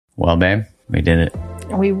Well, babe, we did it.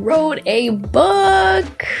 We wrote a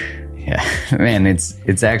book. Yeah, man,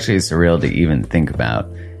 it's actually surreal to even think about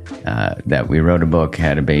that we wrote a book,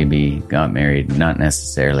 had a baby, got married, not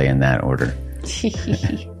necessarily in that order.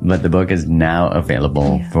 But the book is now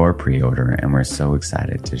available for pre-order, and we're so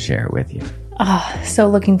excited to share it with you. Oh, so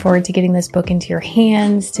looking forward to getting this book into your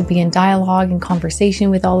hands, to be in dialogue and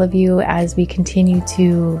conversation with all of you as we continue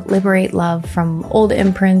to liberate love from old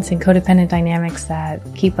imprints and codependent dynamics that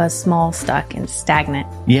keep us small, stuck, and stagnant.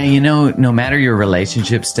 Yeah, no matter your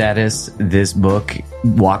relationship status, this book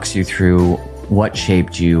walks you through what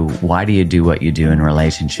shaped you, why do you do what you do in a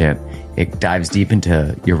relationship. It dives deep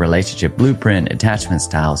into your relationship blueprint, attachment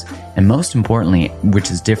styles, and most importantly,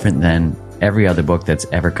 which is different than every other book that's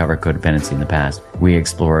ever covered codependency in the past, we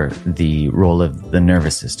explore the role of the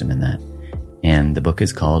nervous system in that. And the book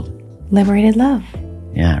is called Liberated Love.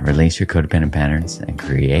 Yeah, release your codependent patterns and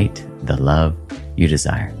create the love you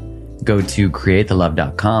desire. Go to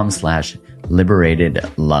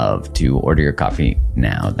createthelove.com/liberatedlove to order your copy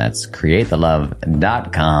now. That's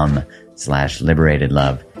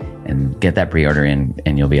createthelove.com/liberatedlove and get that pre-order in,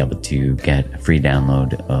 and you'll be able to get a free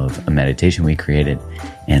download of a meditation we created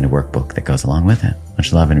and a workbook that goes along with it.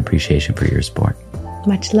 Much love and appreciation for your support.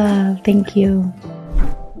 Much love. Thank you.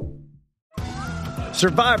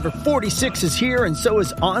 Survivor 46 is here, and so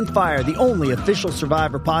is On Fire, the only official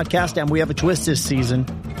Survivor podcast, and we have a twist this season.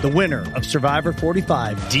 The winner of Survivor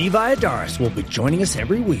 45, Dee Valladares, will be joining us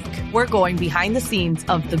every week. We're going behind the scenes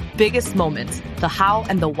of the biggest moments, the how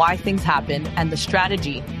and the why things happen, and the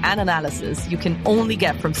strategy and analysis you can only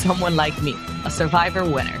get from someone like me, a Survivor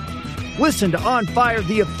winner. Listen to On Fire,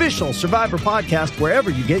 the official Survivor podcast, wherever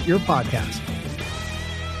you get your podcasts.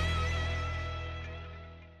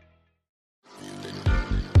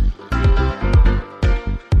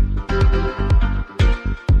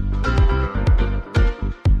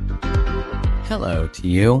 Hello to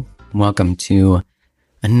you. Welcome to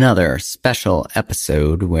another special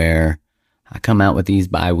episode where I come out with these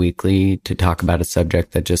bi-weekly to talk about a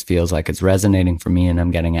subject that just feels like it's resonating for me and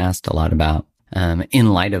I'm getting asked a lot about.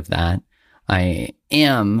 In light of that, I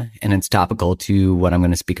am, and it's topical to what I'm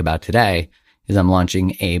going to speak about today, is I'm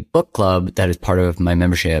launching a book club that is part of my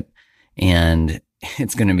membership, and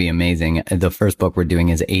it's going to be amazing. The first book we're doing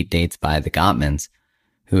is 8 Dates by the Gottmans,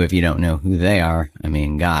 who, if you don't know who they are, I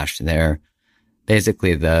mean, gosh, they're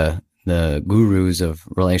basically the gurus of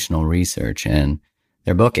relational research, and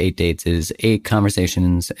their book 8 Dates is 8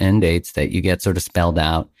 conversations and dates that you get sort of spelled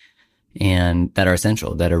out and that are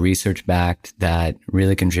essential, that are research backed, that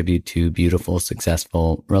really contribute to beautiful,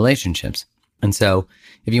 successful relationships. And so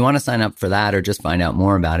if you want to sign up for that or just find out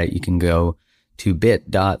more about it, you can go to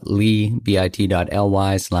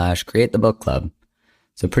bit.ly/create the book club.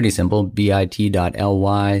 So pretty simple,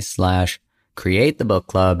 bit.ly/create the book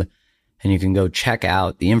club. And you can go check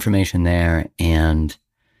out the information there and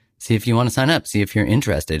see if you want to sign up, see if you're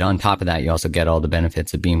interested. On top of that, you also get all the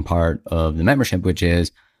benefits of being part of the membership, which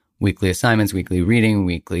is weekly assignments, weekly reading,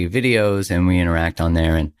 weekly videos, and we interact on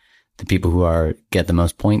there. And the people who get the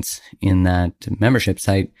most points in that membership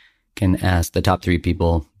site can ask the top 3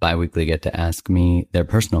 people bi-weekly get to ask me their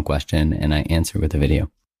personal question, and I answer with a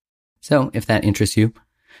video. So if that interests you,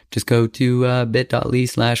 just go to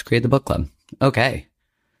bit.ly/create the book club. Okay.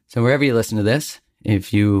 So wherever you listen to this,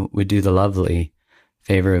 if you would do the lovely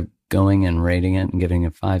favor of going and rating it and giving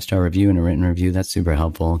a 5-star review and a written review, that's super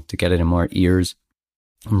helpful to get it in more ears.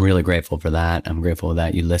 I'm really grateful for that. I'm grateful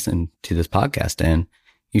that you listen to this podcast and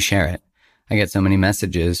you share it. I get so many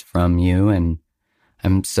messages from you, and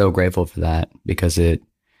I'm so grateful for that because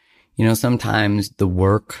sometimes the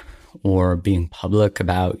work or being public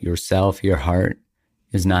about yourself, your heart,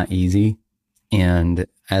 is not easy. And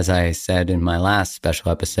as I said in my last special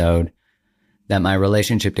episode, that my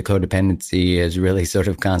relationship to codependency is really sort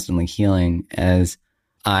of constantly healing as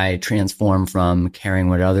I transform from caring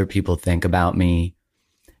what other people think about me,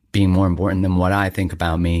 being more important than what I think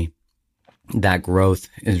about me. That growth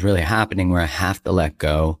is really happening where I have to let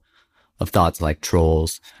go of thoughts like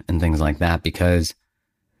trolls and things like that, because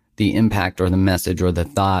the impact or the message or the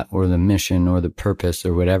thought or the mission or the purpose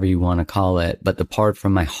or whatever you want to call it, but the part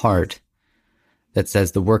from my heart that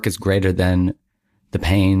says the work is greater than the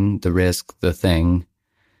pain, the risk, the thing,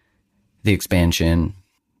 the expansion.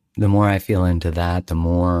 The more I feel into that, the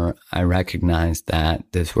more I recognize that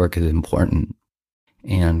this work is important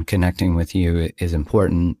and connecting with you is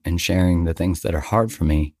important, and sharing the things that are hard for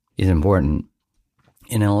me is important.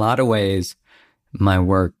 And in a lot of ways, my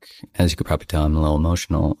work, as you could probably tell, I'm a little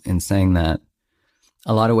emotional in saying that.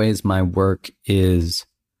 A lot of ways, my work is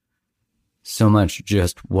so much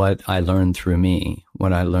just what I learned through me,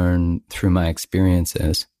 what I learned through my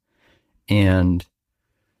experiences. And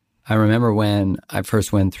I remember when I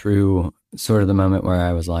first went through sort of the moment where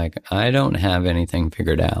I was like, I don't have anything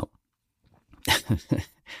figured out.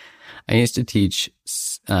 I used to teach,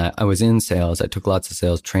 I was in sales. I took lots of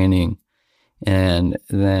sales training. And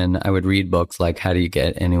then I would read books like How Do You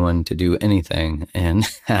Get Anyone to Do Anything and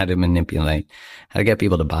How to Manipulate, how to get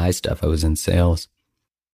people to buy stuff. I was in sales.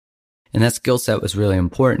 And that skill set was really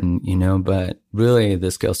important, but really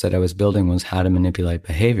the skill set I was building was how to manipulate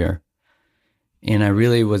behavior. And I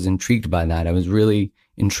really was intrigued by that. I was really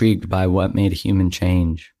intrigued by what made a human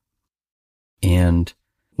change. And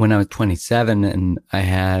when I was 27 and I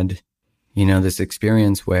had, this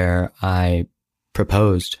experience where I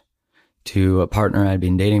proposed to a partner I'd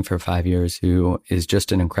been dating for 5 years who is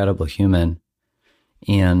just an incredible human.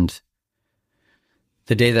 And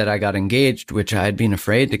the day that I got engaged, which I had been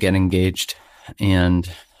afraid to get engaged, and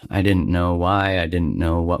I didn't know why, I didn't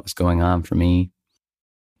know what was going on for me.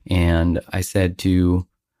 And I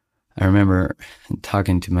remember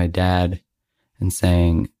talking to my dad and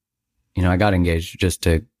saying, I got engaged, just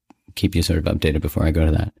to keep you sort of updated before I go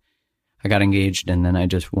to that. I got engaged, and then I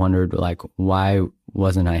just wondered, why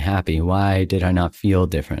wasn't I happy? Why did I not feel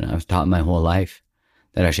different? I was taught my whole life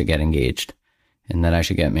that I should get engaged and that I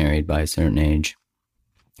should get married by a certain age.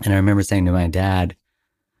 And I remember saying to my dad,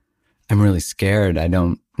 I'm really scared. I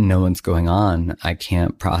don't know what's going on. I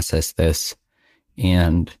can't process this.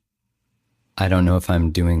 And I don't know if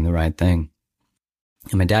I'm doing the right thing.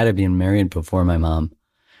 And my dad had been married before my mom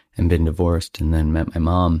and been divorced and then met my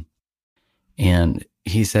mom. And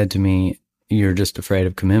he said to me, you're just afraid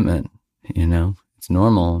of commitment. It's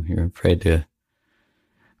normal. You're afraid to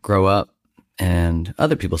grow up. And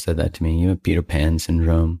other people said that to me. You have Peter Pan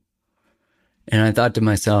syndrome. And I thought to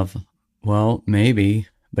myself, well, maybe,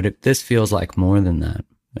 but if this feels like more than that.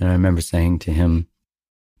 And I remember saying to him,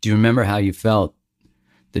 do you remember how you felt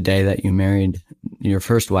the day that you married your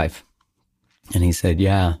first wife? And he said,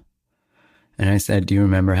 yeah. And I said, do you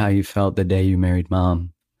remember how you felt the day you married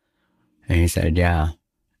Mom? And he said, yeah.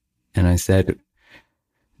 And I said,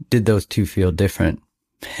 did those two feel different?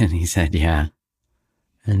 And he said, yeah.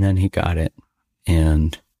 And then he got it.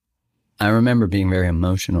 And I remember being very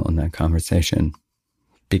emotional in that conversation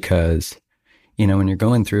because, when you're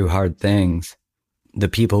going through hard things, the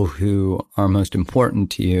people who are most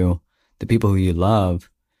important to you, the people who you love,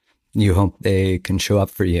 you hope they can show up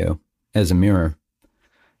for you as a mirror,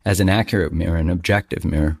 as an accurate mirror, an objective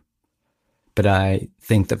mirror. But I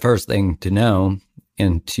think the first thing to know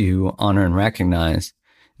and to honor and recognize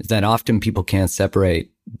is that often people can't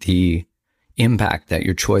separate the impact that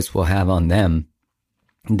your choice will have on them.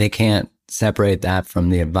 They can't separate that from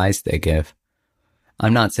the advice they give.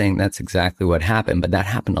 I'm not saying that's exactly what happened, but that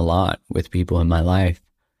happened a lot with people in my life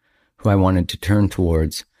who I wanted to turn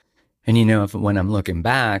towards. And when I'm looking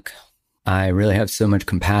back, I really have so much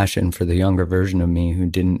compassion for the younger version of me who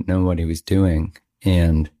didn't know what he was doing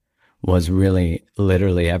and was really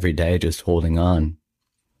literally every day just holding on.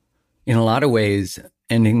 In a lot of ways,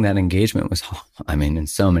 ending that engagement was, in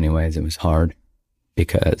so many ways it was hard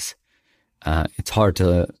because it's hard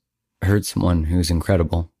to hurt someone who's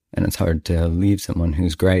incredible and it's hard to leave someone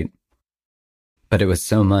who's great. But it was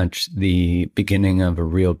so much the beginning of a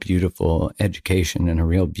real beautiful education and a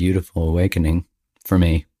real beautiful awakening for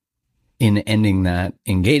me. In ending that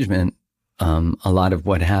engagement, a lot of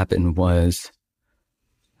what happened was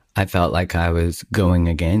I felt like I was going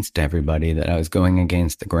against everybody, that I was going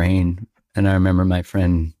against the grain. And I remember my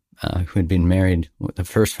friend who had been married, the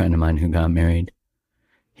first friend of mine who got married,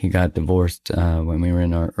 he got divorced when we were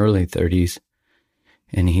in our early 30s.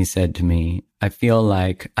 And he said to me, I feel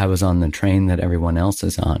like I was on the train that everyone else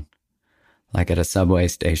is on, like at a subway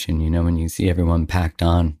station, when you see everyone packed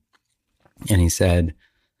on. And he said,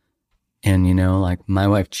 and my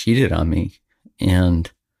wife cheated on me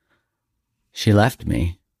and she left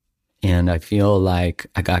me. And I feel like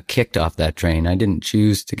I got kicked off that train. I didn't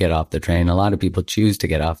choose to get off the train. A lot of people choose to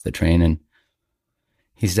get off the train. And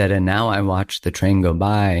he said, and now I watch the train go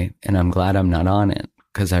by and I'm glad I'm not on it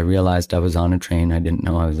because I realized I was on a train I didn't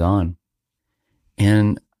know I was on.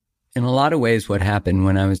 And in a lot of ways, what happened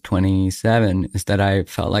when I was 27 is that I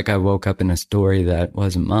felt like I woke up in a story that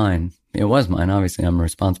wasn't mine. It was mine. Obviously, I'm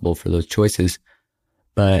responsible for those choices.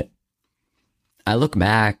 But I look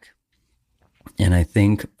back and I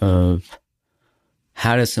think of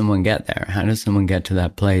how does someone get there? How does someone get to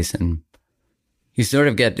that place? And you sort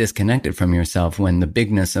of get disconnected from yourself when the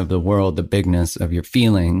bigness of the world, the bigness of your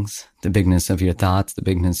feelings, the bigness of your thoughts, the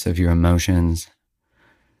bigness of your emotions,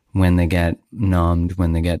 when they get numbed,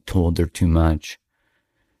 when they get told they're too much,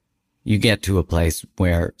 you get to a place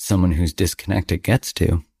where someone who's disconnected gets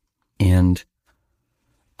to. And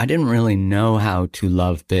I didn't really know how to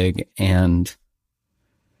love big and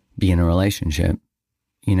be in a relationship.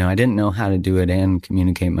 You know, I didn't know how to do it and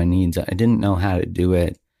communicate my needs. I didn't know how to do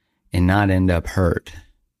it and not end up hurt.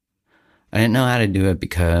 I didn't know how to do it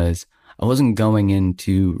because I wasn't going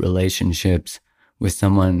into relationships with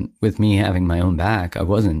someone, with me having my own back. I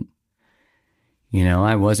wasn't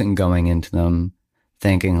going into them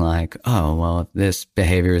thinking like, oh, well, if this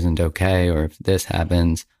behavior isn't okay, or if this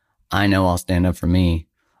happens, I know I'll stand up for me.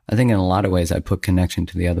 I think in a lot of ways, I put connection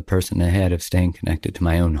to the other person ahead of staying connected to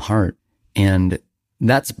my own heart. And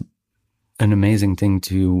that's an amazing thing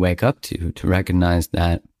to wake up to recognize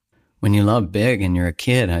that when you love big and you're a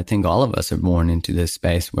kid, I think all of us are born into this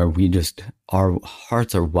space where our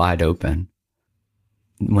hearts are wide open.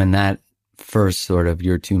 When that first sort of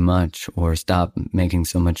you're too much, or stop making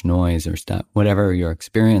so much noise, or stop whatever your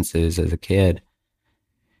experience is as a kid,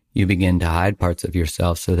 you begin to hide parts of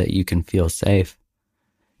yourself so that you can feel safe.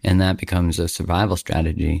 And that becomes a survival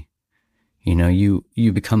strategy. You know, you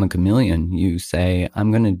become a chameleon. You say, I'm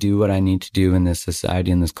going to do what I need to do in this society,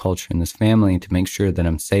 in this culture, in this family to make sure that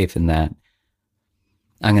I'm safe and that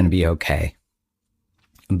I'm going to be okay.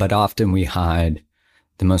 But often we hide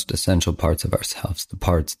the most essential parts of ourselves, the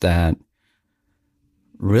parts that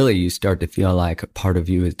really you start to feel like a part of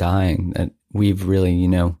you is dying, that we've really, you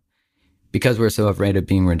know, because we're so afraid of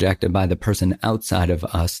being rejected by the person outside of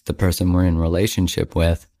us, the person we're in relationship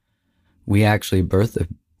with, we actually birth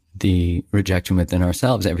the rejection within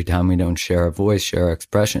ourselves every time we don't share our voice, share our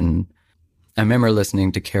expression. I remember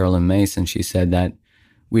listening to Carolyn Mason. She said that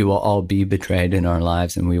we will all be betrayed in our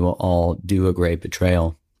lives, and we will all do a great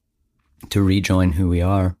betrayal to rejoin who we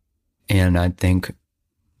are. And I think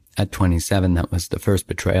at 27, that was the first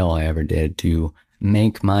betrayal I ever did, to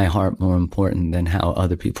make my heart more important than how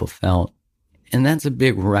other people felt. And that's a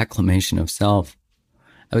big reclamation of self.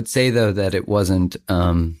 I would say, though, that it wasn't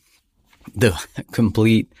the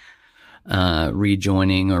complete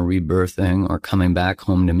rejoining or rebirthing or coming back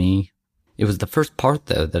home to me. It was the first part,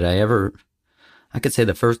 though, that I could say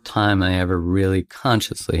the first time I ever really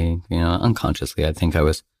consciously, you know, unconsciously, I think I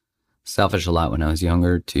was selfish a lot when I was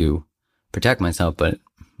younger to protect myself, but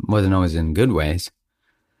wasn't always in good ways.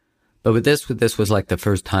 But with this was like the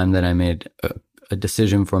first time that I made a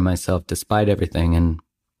decision for myself despite everything. And,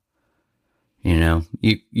 you know,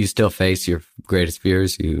 you still face your greatest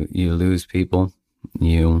fears. You lose people.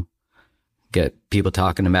 You get people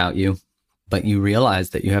talking about you. But you realize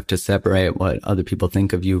that you have to separate what other people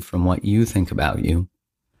think of you from what you think about you.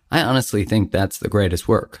 I honestly think that's the greatest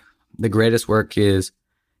work. The greatest work is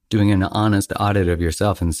doing an honest audit of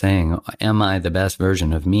yourself and saying, am I the best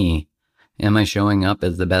version of me? Am I showing up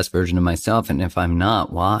as the best version of myself? And if I'm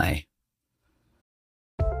not, why?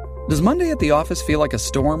 Does Monday at the office feel like a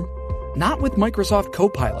storm? Not with Microsoft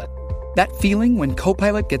Copilot. That feeling when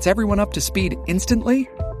Copilot gets everyone up to speed instantly?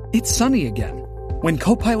 It's sunny again. When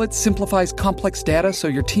Copilot simplifies complex data so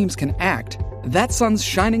your teams can act, that sun's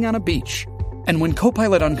shining on a beach. And when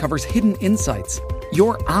Copilot uncovers hidden insights,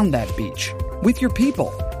 you're on that beach with your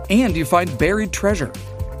people, and you find buried treasure.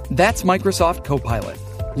 That's Microsoft Copilot.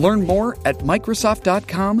 Learn more at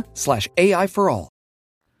Microsoft.com/AI for all.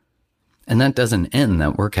 And that doesn't end.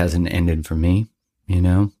 That work hasn't ended for me. You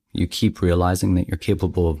know, you keep realizing that you're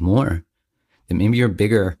capable of more, that maybe you're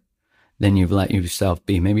bigger than you've let yourself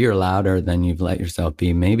be. Maybe you're louder than you've let yourself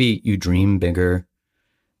be. Maybe you dream bigger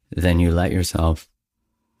than you let yourself.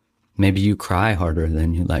 Maybe you cry harder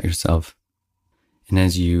than you let yourself. And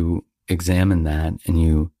as you examine that and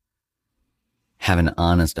you have an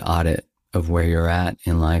honest audit of where you're at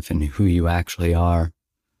in life and who you actually are,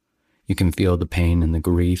 you can feel the pain and the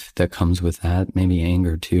grief that comes with that, maybe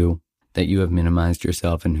anger too, that you have minimized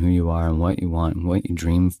yourself and who you are and what you want and what you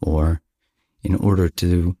dream for in order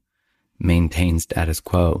to maintain status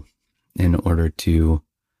quo, in order to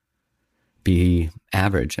be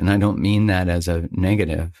average. And I don't mean that as a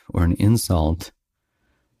negative or an insult.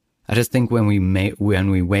 I just think when we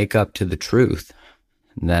wake up to the truth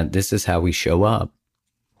that this is how we show up,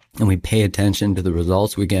 and we pay attention to the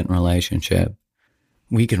results we get in relationship,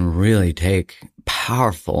 we can really take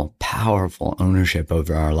powerful ownership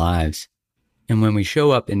over our lives. And when we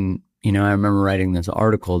show up in, you know, I remember writing this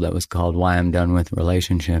article that was called Why I'm Done with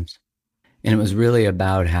Relationships. And it was really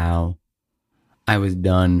about how I was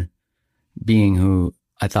done being who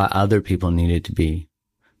I thought other people needed to be,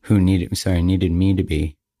 needed me to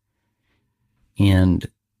be. And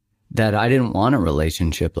that I didn't want a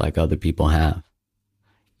relationship like other people have.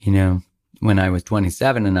 You know, when I was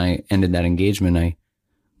 27 and I ended that engagement, I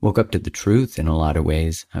woke up to the truth in a lot of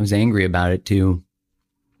ways. I was angry about it too.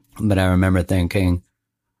 But I remember thinking,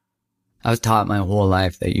 I was taught my whole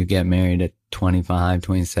life that you get married at 25,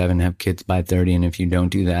 27, have kids by 30. And if you don't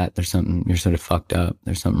do that, there's something, you're sort of fucked up.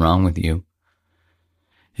 There's something wrong with you.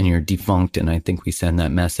 And you're defunct. And I think we send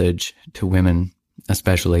that message to women,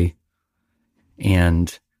 especially.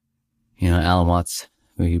 And, Alan Watts,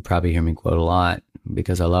 who you probably hear me quote a lot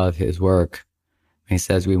because I love his work. He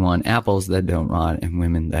says we want apples that don't rot and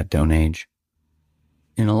women that don't age.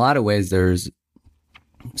 In a lot of ways, there's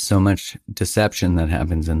so much deception that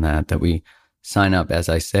happens in that we sign up, as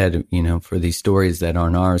I said, for these stories that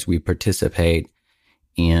aren't ours. We participate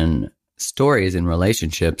in stories and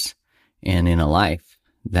relationships and in a life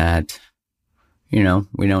that, we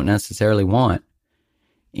don't necessarily want.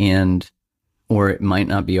 Or it might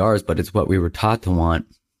not be ours, but it's what we were taught to want.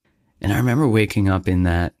 And I remember waking up in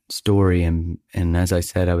that story and as I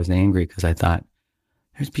said, I was angry because I thought,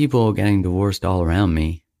 there's people getting divorced all around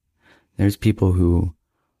me. There's people who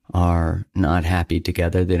are not happy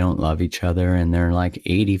together. They don't love each other and they're like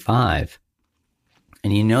 85.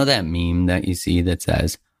 And that meme that you see that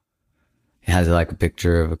says, it has like a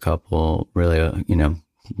picture of a couple really,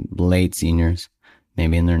 late seniors,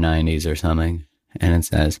 maybe in their 90s or something. And it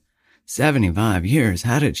says, 75 years,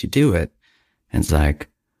 how did you do it? And it's like,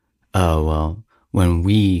 oh, well, when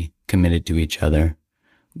we committed to each other,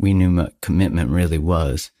 we knew what commitment really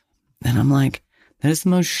was. And I'm like, that is the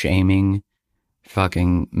most shaming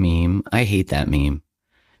fucking meme. I hate that meme.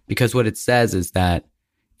 Because what it says is that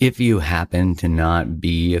if you happen to not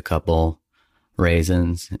be a couple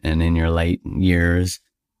raisins and in your late years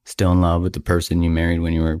still in love with the person you married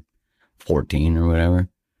when you were 14 or whatever,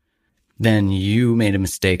 then you made a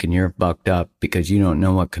mistake and you're fucked up because you don't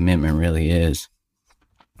know what commitment really is.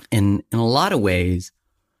 And in a lot of ways,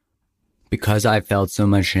 because I felt so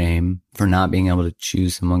much shame for not being able to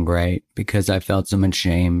choose someone great, because I felt so much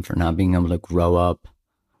shame for not being able to grow up,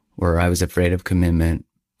 or I was afraid of commitment,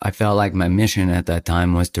 I felt like my mission at that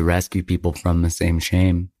time was to rescue people from the same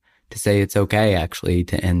shame, to say it's okay actually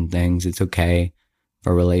to end things. It's okay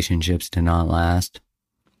for relationships to not last,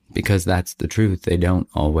 because that's the truth. They don't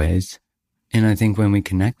always. And I think when we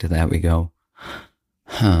connect to that, we go,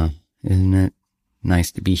 isn't it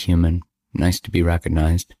nice to be human, nice to be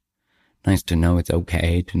recognized, nice to know it's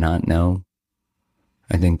okay to not know.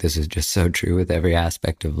 I think this is just so true with every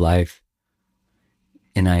aspect of life.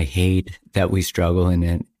 And I hate that we struggle in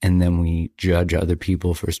it and then we judge other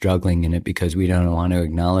people for struggling in it because we don't want to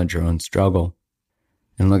acknowledge our own struggle.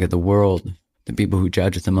 And look at the world. The people who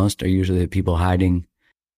judge it the most are usually the people hiding,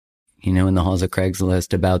 in the halls of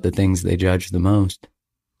Craigslist about the things they judge the most.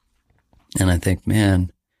 And I think,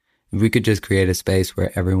 man, if we could just create a space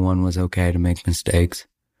where everyone was okay to make mistakes,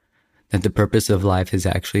 that the purpose of life is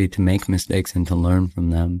actually to make mistakes and to learn from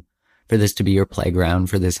them, for this to be your playground,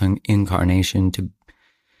 for this incarnation to,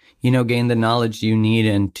 gain the knowledge you need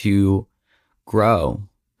and to grow,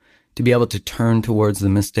 to be able to turn towards the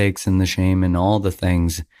mistakes and the shame and all the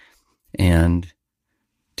things, and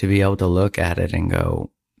to be able to look at it and go,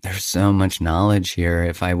 there's so much knowledge here.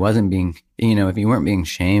 If I wasn't being, if you weren't being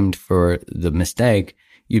shamed for the mistake,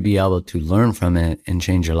 you'd be able to learn from it and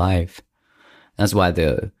change your life. That's why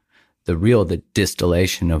the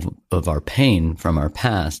distillation of our pain from our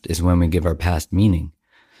past is when we give our past meaning.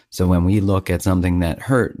 So when we look at something that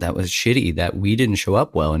hurt, that was shitty, that we didn't show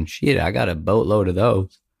up well, and shit, I got a boatload of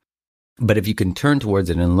those. But if you can turn towards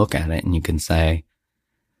it and look at it and you can say,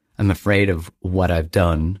 I'm afraid of what I've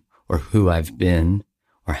done or who I've been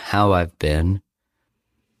or how I've been,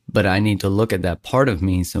 but I need to look at that part of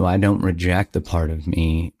me so I don't reject the part of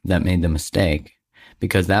me that made the mistake,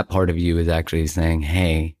 because that part of you is actually saying,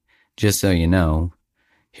 hey, just so you know,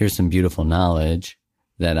 here's some beautiful knowledge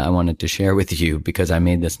that I wanted to share with you because I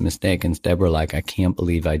made this mistake. Instead, we're like, I can't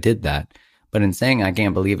believe I did that. But in saying I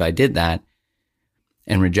can't believe I did that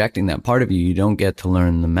and rejecting that part of you, you don't get to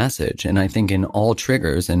learn the message. And I think in all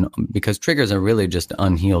triggers, and because triggers are really just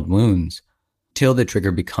unhealed wounds, till the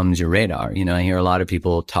trigger becomes your radar. I hear a lot of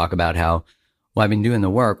people talk about how, well, I've been doing the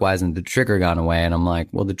work. Why hasn't the trigger gone away? And I'm like,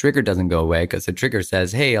 well, the trigger doesn't go away because the trigger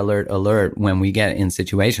says, hey, alert, alert. When we get in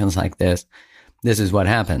situations like this is what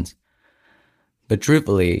happens. But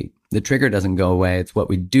truthfully, the trigger doesn't go away. It's what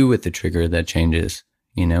we do with the trigger that changes.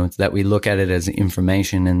 It's that we look at it as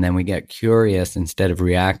information and then we get curious instead of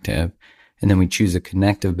reactive. And then we choose a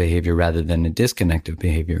connective behavior rather than a disconnective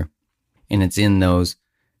behavior. And it's in those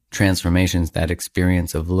transformations, that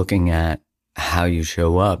experience of looking at how you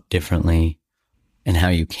show up differently and how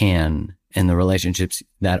you can, and the relationships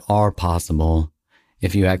that are possible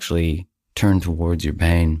if you actually turn towards your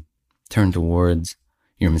pain, turn towards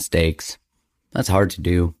your mistakes. That's hard to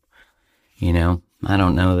do. I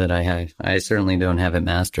don't know that I certainly don't have it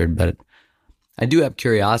mastered, but I do have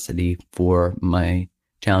curiosity for my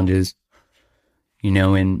challenges.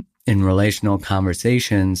 In relational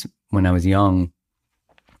conversations, when I was young,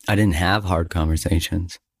 I didn't have hard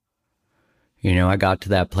conversations. I got to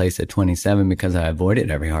that place at 27 because I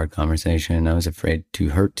avoided every hard conversation. I was afraid to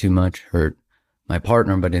hurt too much, hurt my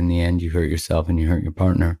partner, but in the end, you hurt yourself and you hurt your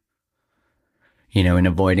partner. In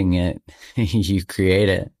avoiding it, you create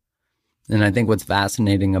it. And I think what's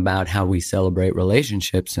fascinating about how we celebrate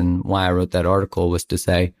relationships and why I wrote that article was to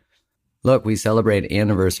say, look, we celebrate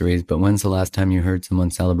anniversaries, but when's the last time you heard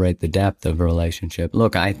someone celebrate the depth of a relationship?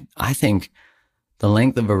 Look, I think the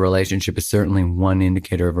length of a relationship is certainly one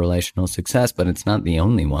indicator of relational success, but it's not the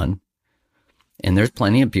only one. And there's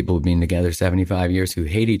plenty of people who've been together 75 years who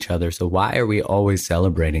hate each other. So why are we always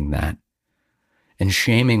celebrating that? And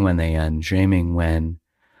shaming when they end, shaming when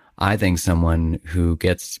I think someone who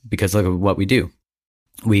gets, because look at what we do.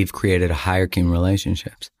 We've created a hierarchy in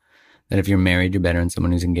relationships. That if you're married, you're better than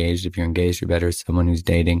someone who's engaged. If you're engaged, you're better than someone who's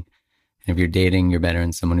dating. And if you're dating, you're better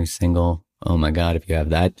than someone who's single. Oh my God, if you have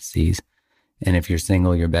that disease. And if you're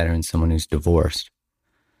single, you're better than someone who's divorced.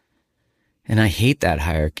 And I hate that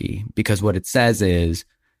hierarchy because what it says is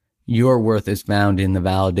your worth is found in the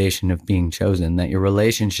validation of being chosen, that your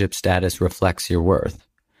relationship status reflects your worth.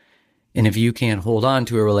 And if you can't hold on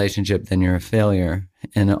to a relationship, then you're a failure.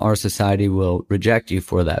 And our society will reject you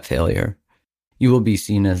for that failure. You will be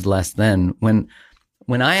seen as less than.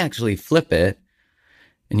 When I actually flip it,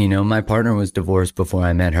 and my partner was divorced before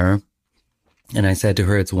I met her, and I said to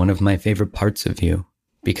her, it's one of my favorite parts of you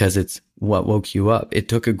because it's what woke you up. It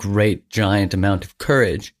took a great, giant amount of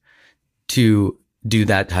courage to do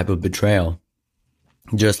that type of betrayal,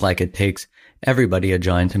 just like it takes everybody a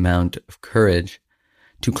giant amount of courage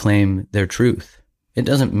to claim their truth. It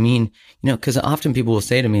doesn't mean, because often people will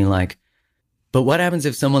say to me like, but what happens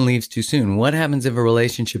if someone leaves too soon? What happens if a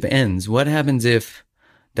relationship ends? What happens if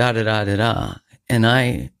da-da-da-da-da?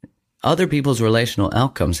 And other people's relational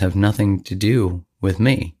outcomes have nothing to do with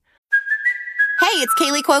me. Hey, it's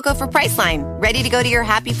Kaylee Cuoco for Priceline. Ready to go to your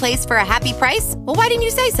happy place for a happy price? Well, why didn't you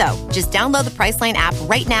say so? Just download the Priceline app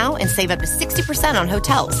right now and save up to 60% on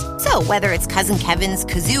hotels. So whether it's Cousin Kevin's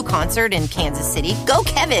Kazoo Concert in Kansas City, go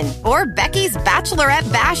Kevin, or Becky's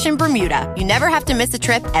Bachelorette Bash in Bermuda, you never have to miss a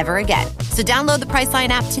trip ever again. So download the Priceline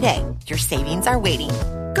app today. Your savings are waiting.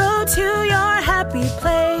 Go to your happy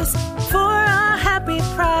place for a happy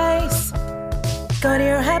price. Go to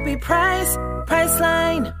your happy price,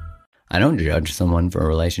 Priceline. I don't judge someone for a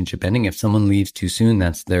relationship ending. If someone leaves too soon,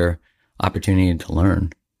 that's their opportunity to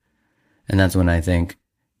learn. And that's when I think,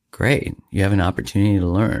 great, you have an opportunity to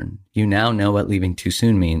learn. You now know what leaving too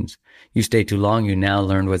soon means. You stay too long, you now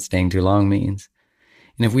learned what staying too long means.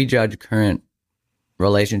 And if we judge current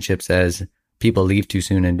relationships as people leave too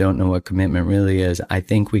soon and don't know what commitment really is, I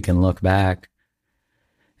think we can look back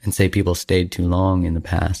and say people stayed too long in the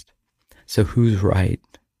past. So who's right?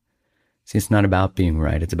 See, it's not about being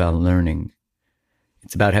right. It's about learning.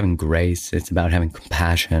 It's about having grace. It's about having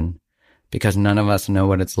compassion, because none of us know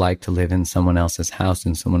what it's like to live in someone else's house,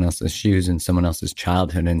 in someone else's shoes, in someone else's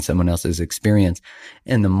childhood, in someone else's experience.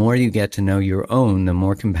 And the more you get to know your own, the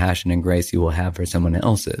more compassion and grace you will have for someone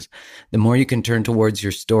else's. The more you can turn towards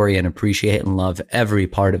your story and appreciate and love every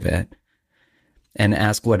part of it and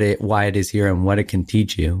ask why it is here and what it can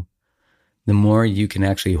teach you, the more you can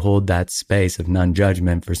actually hold that space of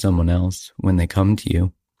non-judgment for someone else when they come to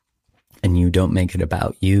you and you don't make it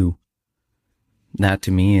about you. That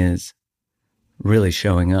to me is really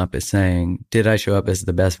showing up, as saying, did I show up as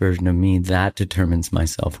the best version of me? That determines my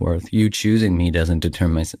self-worth. You choosing me doesn't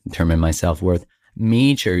determine my self-worth.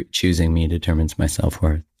 Me choosing me determines my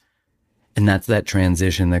self-worth. And that's that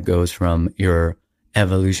transition that goes from your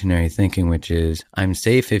evolutionary thinking, which is, I'm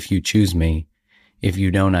safe if you choose me. If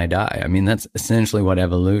you don't, I die. I mean, that's essentially what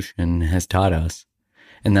evolution has taught us.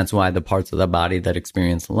 And that's why the parts of the body that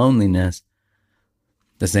experience loneliness,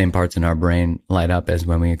 the same parts in our brain light up as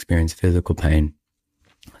when we experience physical pain,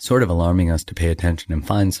 sort of alarming us to pay attention and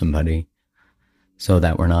find somebody so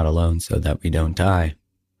that we're not alone, so that we don't die.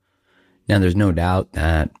 Now, there's no doubt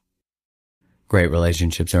that great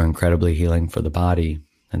relationships are incredibly healing for the body,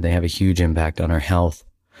 and they have a huge impact on our health.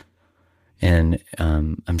 And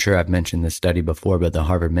I'm sure I've mentioned this study before, but the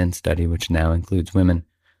Harvard Men's Study, which now includes women,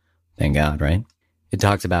 thank God, right? It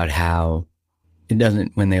talks about how it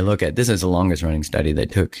doesn't, when they look at, this is the longest running study, they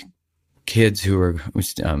took kids who were,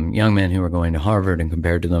 young men who were going to Harvard and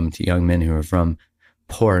compared to them to young men who were from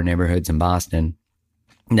poor neighborhoods in Boston.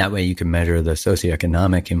 And that way you can measure the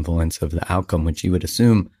socioeconomic influence of the outcome, which you would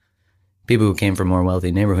assume people who came from more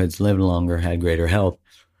wealthy neighborhoods lived longer, had greater health.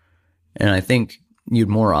 And I think you'd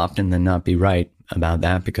more often than not be right about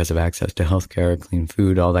that because of access to healthcare, clean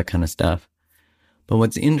food, all that kind of stuff. But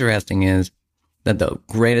what's interesting is that the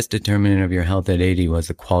greatest determinant of your health at 80 was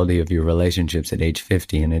the quality of your relationships at age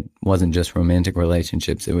 50. And it wasn't just romantic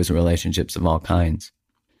relationships, it was relationships of all kinds.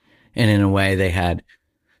 And in a way, they had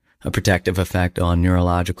a protective effect on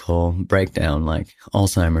neurological breakdown like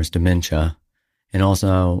Alzheimer's, dementia. And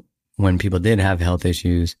also, when people did have health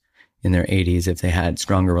issues in their 80s, if they had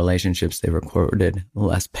stronger relationships, they recorded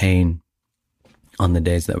less pain on the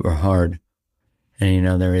days that were hard.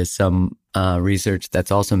 And, there is some research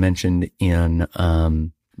that's also mentioned in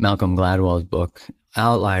Malcolm Gladwell's book,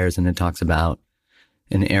 Outliers, and it talks about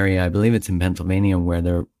an area, I believe it's in Pennsylvania, where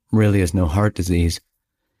there really is no heart disease.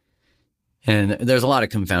 And there's a lot of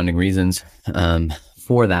confounding reasons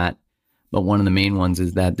for that. But one of the main ones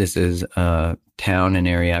is that this is a town and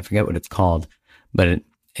area, I forget what it's called, but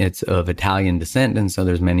it's of Italian descent. And so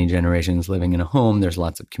there's many generations living in a home. There's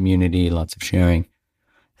lots of community, lots of sharing.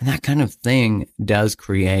 And that kind of thing does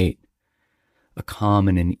create a calm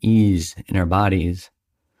and an ease in our bodies.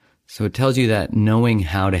 So it tells you that knowing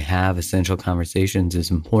how to have essential conversations is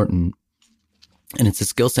important. And it's a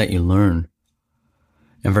skill set you learn.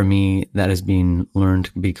 And for me, that is being learned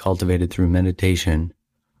to be cultivated through meditation.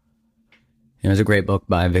 There's a great book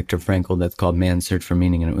by Viktor Frankl that's called Man's Search for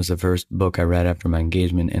Meaning. And it was the first book I read after my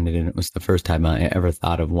engagement ended. And it was the first time I ever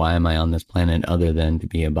thought of why am I on this planet other than to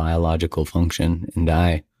be a biological function and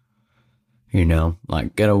die.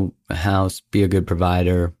 Like get a house, be a good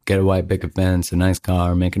provider, get a white picket fence, a nice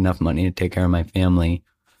car, make enough money to take care of my family.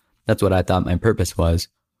 That's what I thought my purpose was.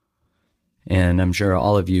 And I'm sure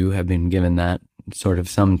all of you have been given that sort of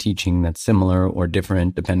some teaching that's similar or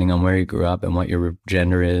different depending on where you grew up and what your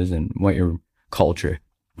gender is and what your culture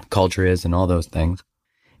is and all those things.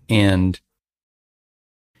 And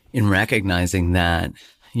in recognizing that,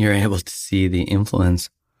 you're able to see the influence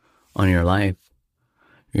on your life.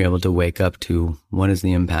 You're able to wake up to what is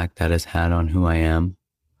the impact that has had on who I am?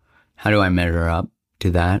 How do I measure up to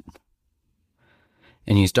that?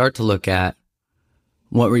 And you start to look at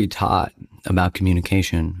what were you taught about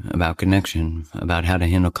communication, about connection, about how to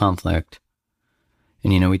handle conflict.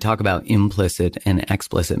 And, we talk about implicit and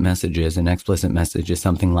explicit messages. An explicit message is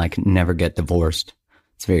something like never get divorced.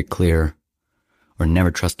 It's very clear. Or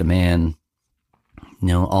never trust a man.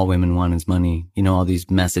 All women want is money. All these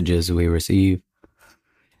messages we receive.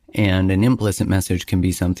 And an implicit message can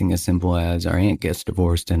be something as simple as our aunt gets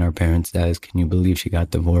divorced and our parent says, can you believe she got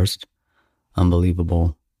divorced?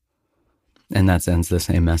 Unbelievable. And that sends the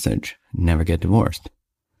same message, never get divorced.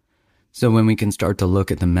 So when we can start to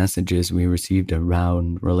look at the messages we received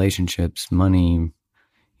around relationships, money,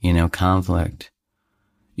 conflict,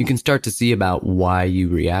 you can start to see about why you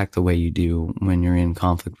react the way you do when you're in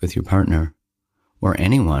conflict with your partner or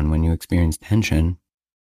anyone when you experience tension.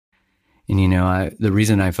 And, the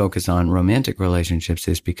reason I focus on romantic relationships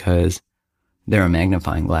is because they're a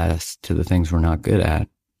magnifying glass to the things we're not good at.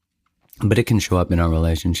 But it can show up in our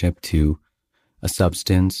relationship to a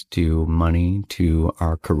substance, to money, to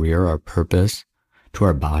our career, our purpose, to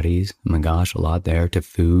our bodies. Oh my gosh, a lot there, to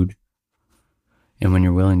food. And when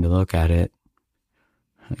you're willing to look at it,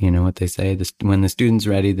 what they say, when the student's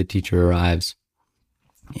ready, the teacher arrives.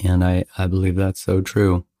 And I believe that's so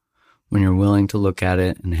true. When you're willing to look at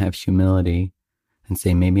it and have humility and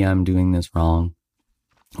say, maybe I'm doing this wrong.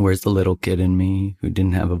 Where's the little kid in me who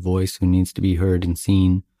didn't have a voice, who needs to be heard and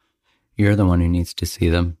seen? You're the one who needs to see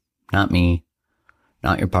them, not me,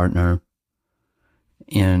 not your partner.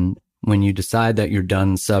 And when you decide that you're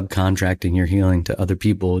done subcontracting your healing to other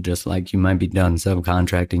people, just like you might be done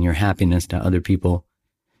subcontracting your happiness to other people,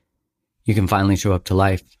 you can finally show up to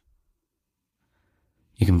life.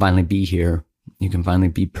 You can finally be here. You can finally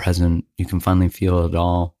be present. You can finally feel it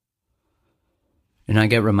all. And I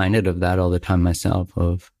get reminded of that all the time myself,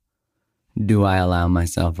 of do I allow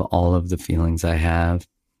myself all of the feelings I have?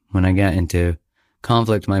 When I get into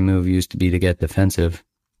conflict, my move used to be to get defensive.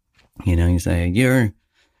 You say,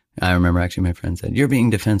 I remember actually my friend said, you're being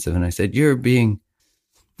defensive. And I said,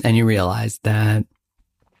 and you realize that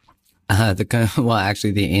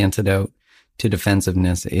the antidote to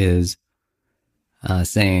defensiveness is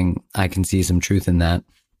saying, I can see some truth in that.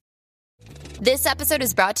 This episode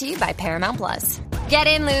is brought to you by Paramount Plus. Get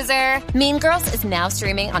in, loser! Mean Girls is now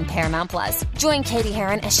streaming on Paramount Plus. Join Katie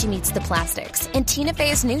Heron as she meets the plastics in Tina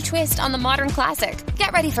Fey's new twist on the modern classic.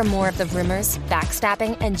 Get ready for more of the rumors,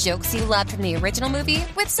 backstabbing, and jokes you loved from the original movie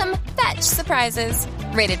with some fetch surprises.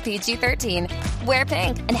 Rated PG-13. Wear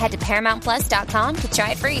pink and head to ParamountPlus.com to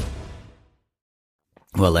try it free.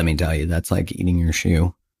 Well, let me tell you, that's like eating your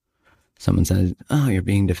shoe. Someone says, oh, you're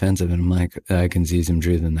being defensive. And I'm like, I can see some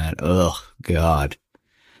truth in that. Ugh, God.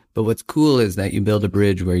 But what's cool is that you build a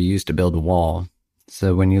bridge where you used to build a wall.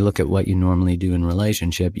 So when you look at what you normally do in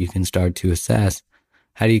relationship, you can start to assess,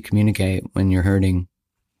 how do you communicate when you're hurting?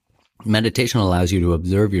 Meditation allows you to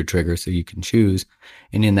observe your trigger so you can choose.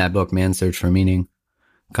 And in that book, Man's Search for Meaning,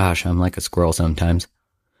 gosh, I'm like a squirrel sometimes.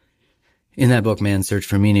 In that book, Man's Search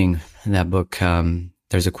for Meaning, in that book,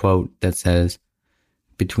 there's a quote that says,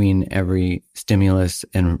 between every stimulus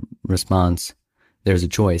and response, there's a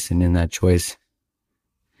choice. And in that choice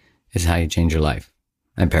is how you change your life.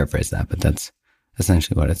 I paraphrase that, but that's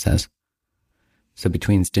essentially what it says. So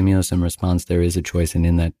between stimulus and response, there is a choice. And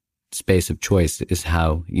in that space of choice is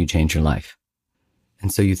how you change your life.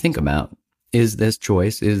 And so you think about, is this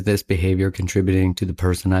choice, is this behavior contributing to the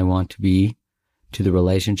person I want to be, to the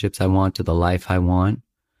relationships I want, to the life I want?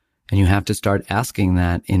 And you have to start asking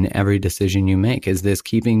that in every decision you make. Is this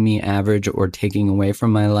keeping me average or taking away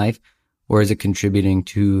from my life? Or is it contributing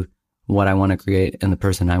to what I want to create and the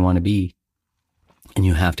person I want to be? And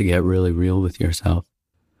you have to get really real with yourself.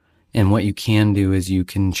 And what you can do is you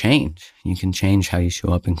can change. You can change how you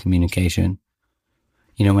show up in communication.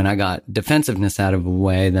 You know, when I got defensiveness out of the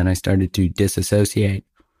way, then I started to disassociate.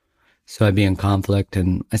 So I'd be in conflict,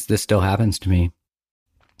 and this still happens to me.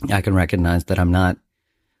 I can recognize that I'm not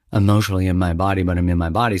emotionally in my body, but I'm in my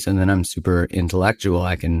body. So then I'm super intellectual.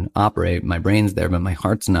 I can operate. My brain's there, but my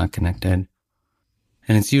heart's not connected.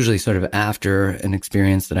 And it's usually sort of after an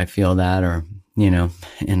experience that I feel that, or, you know,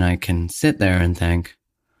 and I can sit there and think,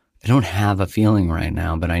 I don't have a feeling right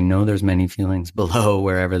now, but I know there's many feelings below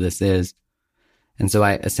wherever this is. And so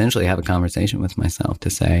I essentially have a conversation with myself to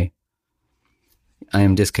say, I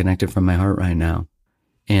am disconnected from my heart right now.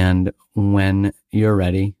 And when you're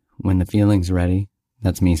ready, when the feeling's ready,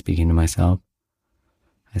 that's me speaking to myself,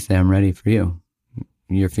 I say, I'm ready for you.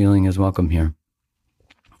 Your feeling is welcome here.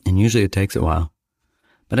 And usually it takes a while,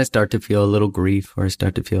 but I start to feel a little grief, or I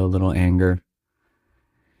start to feel a little anger,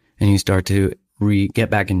 and you start to get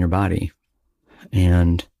back in your body.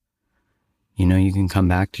 And, you know, you can come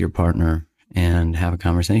back to your partner and have a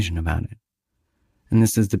conversation about it. And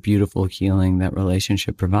this is the beautiful healing that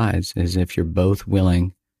relationship provides, is if you're both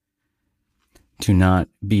willing to not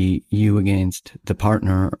be you against the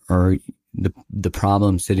partner, or the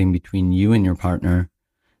problem sitting between you and your partner,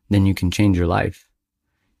 then you can change your life.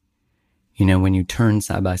 You know, when you turn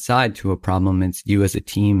side by side to a problem, it's you as a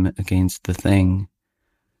team against the thing.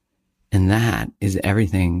 And that is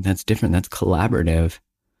everything. That's different. That's collaborative,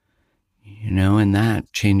 you know, and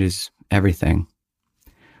that changes everything.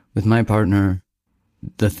 With my partner,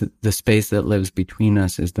 the space that lives between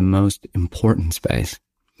us is the most important space.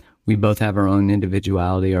 We both have our own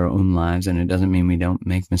individuality, our own lives, and it doesn't mean we don't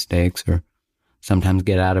make mistakes or sometimes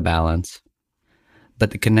get out of balance.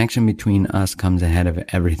 But the connection between us comes ahead of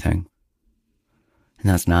everything. And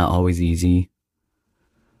that's not always easy.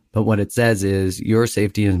 But what it says is your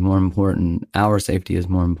safety is more important. Our safety is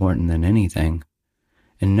more important than anything.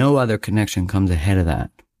 And no other connection comes ahead of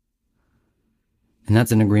that. And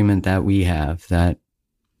that's an agreement that we have, that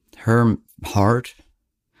her heart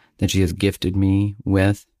that she has gifted me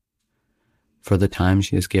with, for the time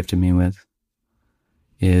she has gifted me with,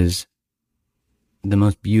 is the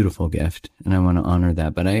most beautiful gift. And I want to honor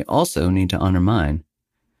that. But I also need to honor mine.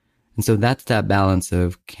 And so that's that balance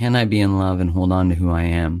of, can I be in love and hold on to who I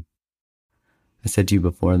am? I said to you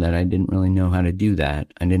before that I didn't really know how to do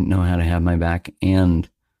that. I didn't know how to have my back and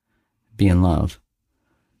be in love.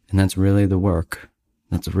 And that's really the work.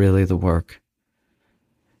 That's really the work.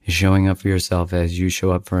 Is showing up for yourself as you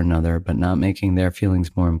show up for another, but not making their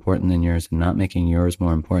feelings more important than yours, and not making yours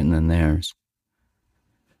more important than theirs.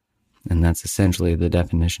 And that's essentially the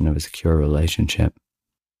definition of a secure relationship.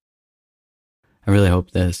 I really hope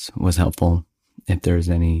this was helpful. If there's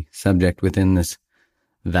any subject within this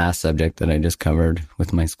vast subject that I just covered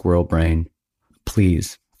with my squirrel brain,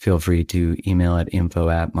 please feel free to email at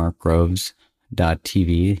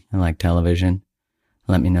info@markgroves.tv, like television.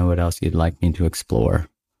 Let me know what else you'd like me to explore.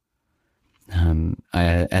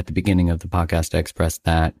 At the beginning of the podcast, I expressed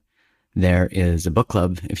that there is a book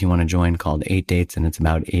club, if you want to join, called 8 Dates, and it's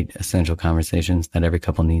about 8 essential conversations that every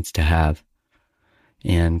couple needs to have.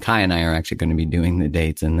 And Kai and I are actually going to be doing the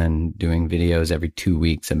dates and then doing videos every 2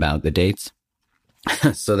 weeks about the dates.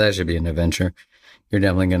 So that should be an adventure. You're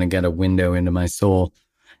definitely going to get a window into my soul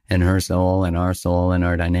and her soul and our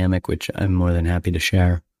dynamic, which I'm more than happy to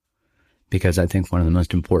share. Because I think one of the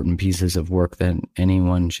most important pieces of work that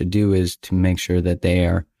anyone should do is to make sure that they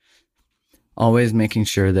are always making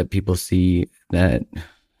sure that people see that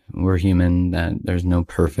we're human, that there's no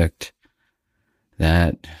perfect,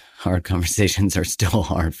 that hard conversations are still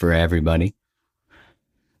hard for everybody.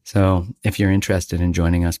 So if you're interested in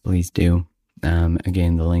joining us, please do.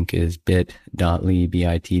 Again, the link is bit.ly/,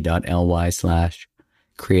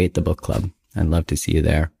 create the book club. I'd love to see you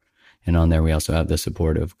there. And on there, we also have the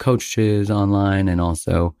support of coaches online, and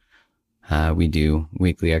also we do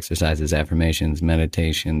weekly exercises, affirmations,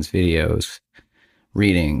 meditations, videos,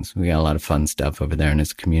 readings. We got a lot of fun stuff over there, and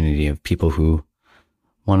it's a community of people who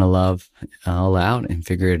want to love all out and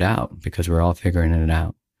figure it out, because we're all figuring it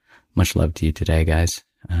out. Much love to you today, guys,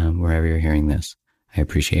 wherever you're hearing this. I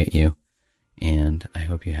appreciate you, and I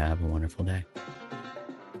hope you have a wonderful day.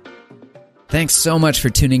 Thanks so much for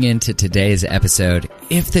tuning in to today's episode.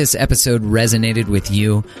 If this episode resonated with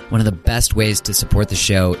you, one of the best ways to support the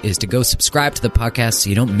show is to go subscribe to the podcast so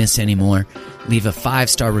you don't miss any more. Leave a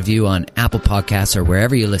 5-star review on Apple Podcasts or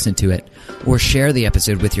wherever you listen to it, or share the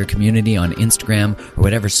episode with your community on Instagram or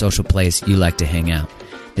whatever social place you like to hang out.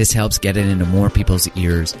 This helps get it into more people's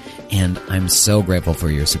ears, and I'm so grateful for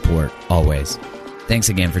your support, always. Thanks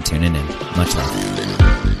again for tuning in. Much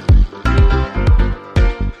love.